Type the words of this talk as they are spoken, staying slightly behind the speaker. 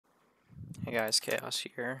Hey guys, Chaos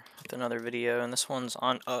here with another video, and this one's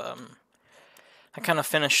on, I kind of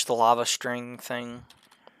finished the lava string thing.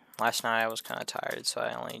 Last night I was kind of tired, so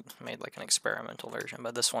I only made like an experimental version,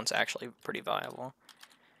 but this one's actually pretty viable.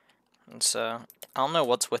 And so, I don't know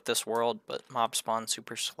what's with this world, but mob spawn's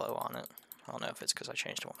super slow on it. I don't know if it's because I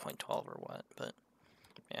changed to 1.12 or what, but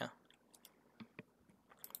yeah.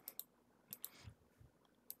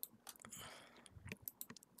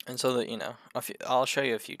 And so that, you know, I'll show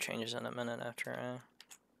you a few changes in a minute after I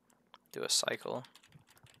do a cycle.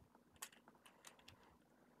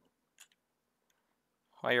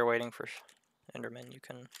 While you're waiting for Enderman, you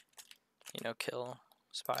can, you know, kill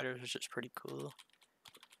spiders, which is pretty cool.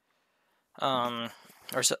 I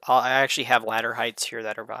actually have ladder heights here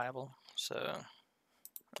that are viable, so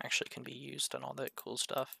actually can be used on all that cool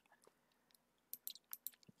stuff.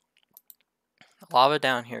 Lava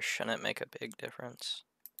down here shouldn't make a big difference.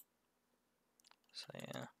 So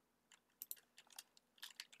yeah.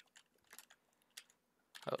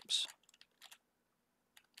 Oops.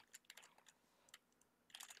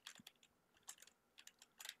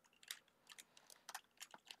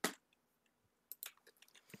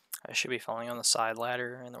 I should be falling on the side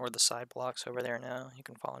ladder or the side blocks over there now. You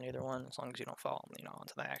can fall on either one as long as you don't fall, you know,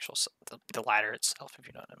 onto the actual the ladder itself, if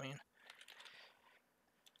you know what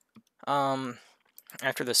I mean.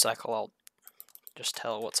 After this cycle, I'll just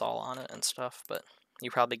tell what's all on it and stuff, but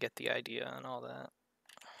you probably get the idea and all that.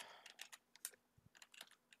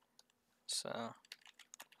 So,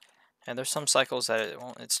 and there's some cycles that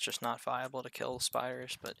it's just not viable to kill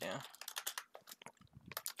spiders, but yeah.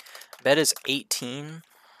 Bed is 18.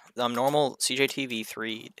 Normal CJT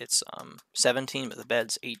v3, it's 17, but the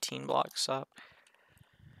bed's 18 blocks up.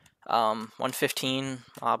 115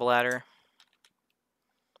 mob ladder.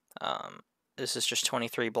 This is just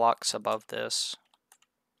 23 blocks above this,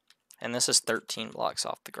 and this is 13 blocks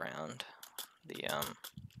off the ground.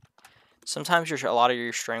 Sometimes a lot of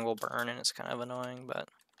your string will burn, and it's kind of annoying, but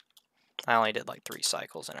I only did like 3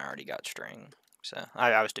 cycles, and I already got string. So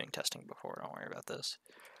I was doing testing before. Don't worry about this.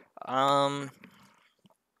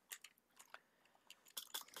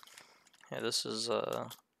 Yeah, this is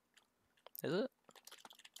it?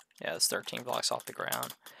 Yeah, it's 13 blocks off the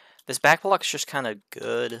ground. This back block's just kind of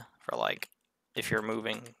good for like if you're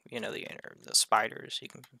moving, you know, the spiders. You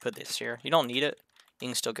can put this here. You don't need it. You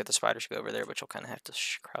can still get the spiders to go over there, but you'll kind of have to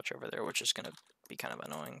crouch over there, which is gonna be kind of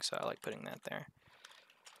annoying. So I like putting that there.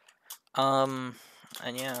 And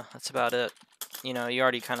yeah, that's about it. You know, you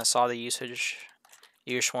already kind of saw the usage.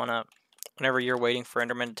 You just wanna, whenever you're waiting for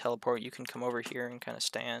Enderman to teleport, you can come over here and kind of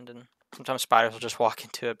stand, and sometimes spiders will just walk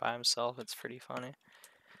into it by himself. It's pretty funny.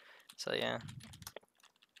 So yeah.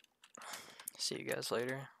 See you guys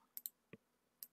later.